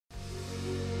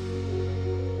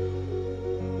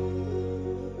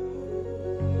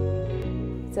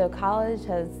So college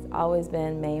has always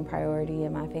been main priority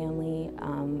in my family.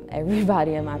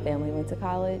 Everybody in my family went to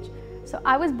college. So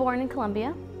I was born in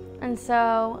Colombia, and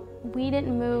so we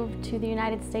didn't move to the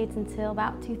United States until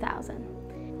about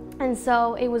 2000. And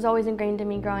so it was always ingrained in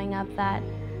me growing up that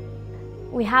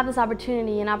we have this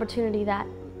opportunity, an opportunity that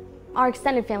our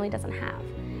extended family doesn't have,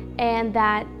 and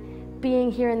that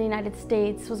being here in the United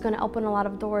States was going to open a lot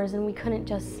of doors, and we couldn't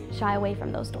just shy away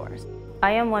from those doors.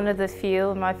 I am one of the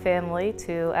few in my family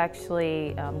to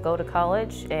actually go to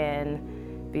college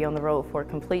and be on the road for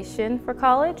completion for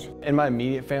college. In my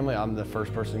immediate family, I'm the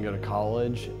first person to go to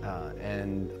college,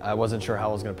 and I wasn't sure how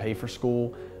I was going to pay for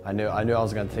school. I knew I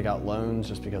was going to take out loans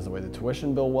just because of the way the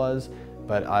tuition bill was,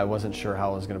 but I wasn't sure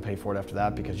how I was going to pay for it after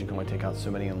that because you can only take out so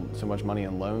much money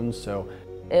in loans. So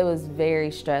it was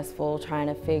very stressful trying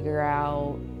to figure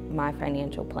out my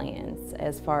financial plans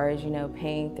as far as,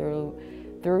 paying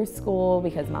through school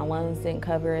because my loans didn't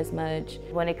cover as much.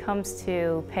 When it comes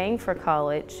to paying for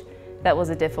college, that was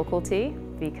a difficulty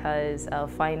because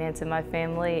of finance in my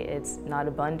family. It's not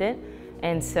abundant,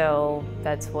 and so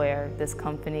that's where this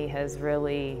company has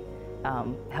really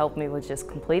helped me with just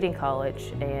completing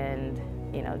college and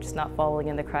just not falling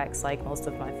in the cracks like most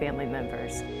of my family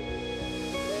members.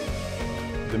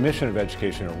 The mission of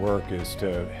Education at Work is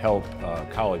to help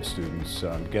college students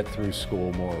get through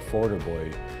school more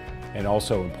affordably, and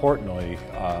also importantly,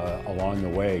 along the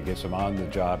way, get some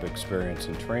on-the-job experience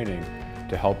and training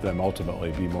to help them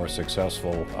ultimately be more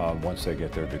successful once they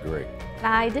get their degree.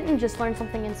 I didn't just learn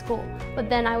something in school, but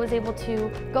then I was able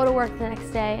to go to work the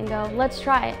next day and go, let's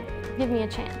try it, give me a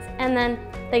chance. And then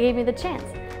they gave me the chance.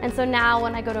 And so now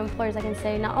when I go to employers, I can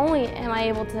say, not only am I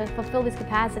able to fulfill these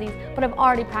capacities, but I've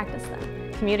already practiced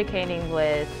them. Communicating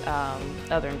with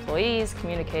other employees,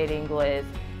 communicating with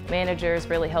managers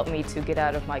really helped me to get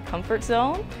out of my comfort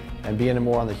zone. And being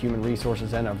more on the human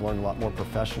resources end, I've learned a lot more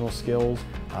professional skills,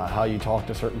 how you talk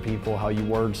to certain people, how you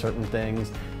word certain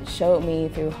things. It showed me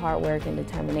through hard work and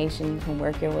determination, you can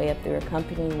work your way up through a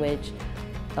company, which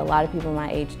a lot of people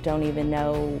my age don't even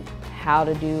know how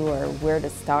to do or where to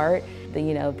start.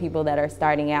 People that are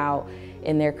starting out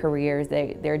in their careers,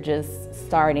 they're just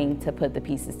starting to put the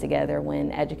pieces together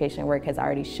when Education at Work has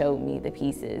already showed me the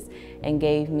pieces and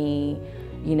gave me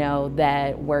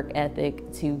that work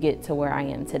ethic to get to where I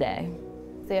am today.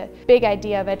 The big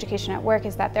idea of Education at Work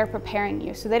is that they're preparing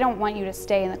you, so they don't want you to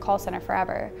stay in the call center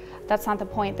forever. That's not the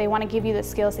point. They want to give you the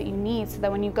skills that you need so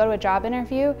that when you go to a job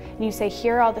interview and you say,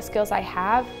 here are all the skills I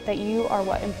have, that you are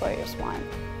what employers want.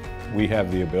 We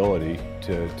have the ability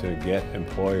to get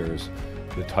employers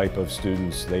the type of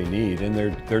students they need, and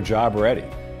they're job ready.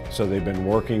 So they've been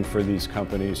working for these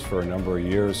companies for a number of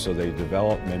years, so they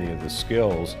develop many of the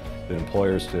skills that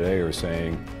employers today are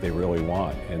saying they really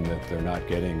want and that they're not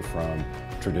getting from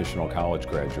traditional college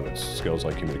graduates. Skills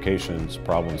like communications,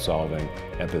 problem solving,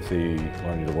 empathy,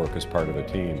 learning to work as part of a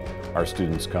team. Our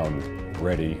students come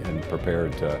ready and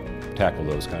prepared to tackle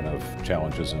those kind of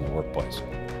challenges in the workplace.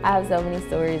 I have so many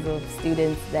stories of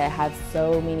students that have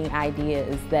so many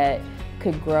ideas that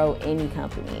could grow any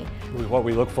company. What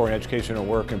we look for in Education at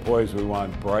Work employees, we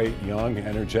want bright, young,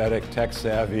 energetic,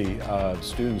 tech-savvy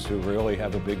students who really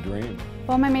have a big dream.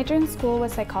 Well, my major in school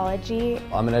was psychology.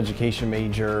 I'm an education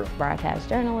major. Broadcast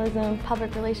journalism.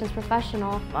 Public relations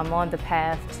professional. I'm on the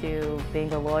path to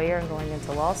being a lawyer and going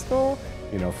into law school.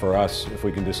 For us, if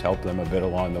we can just help them a bit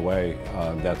along the way,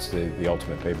 that's the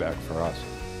ultimate payback for us.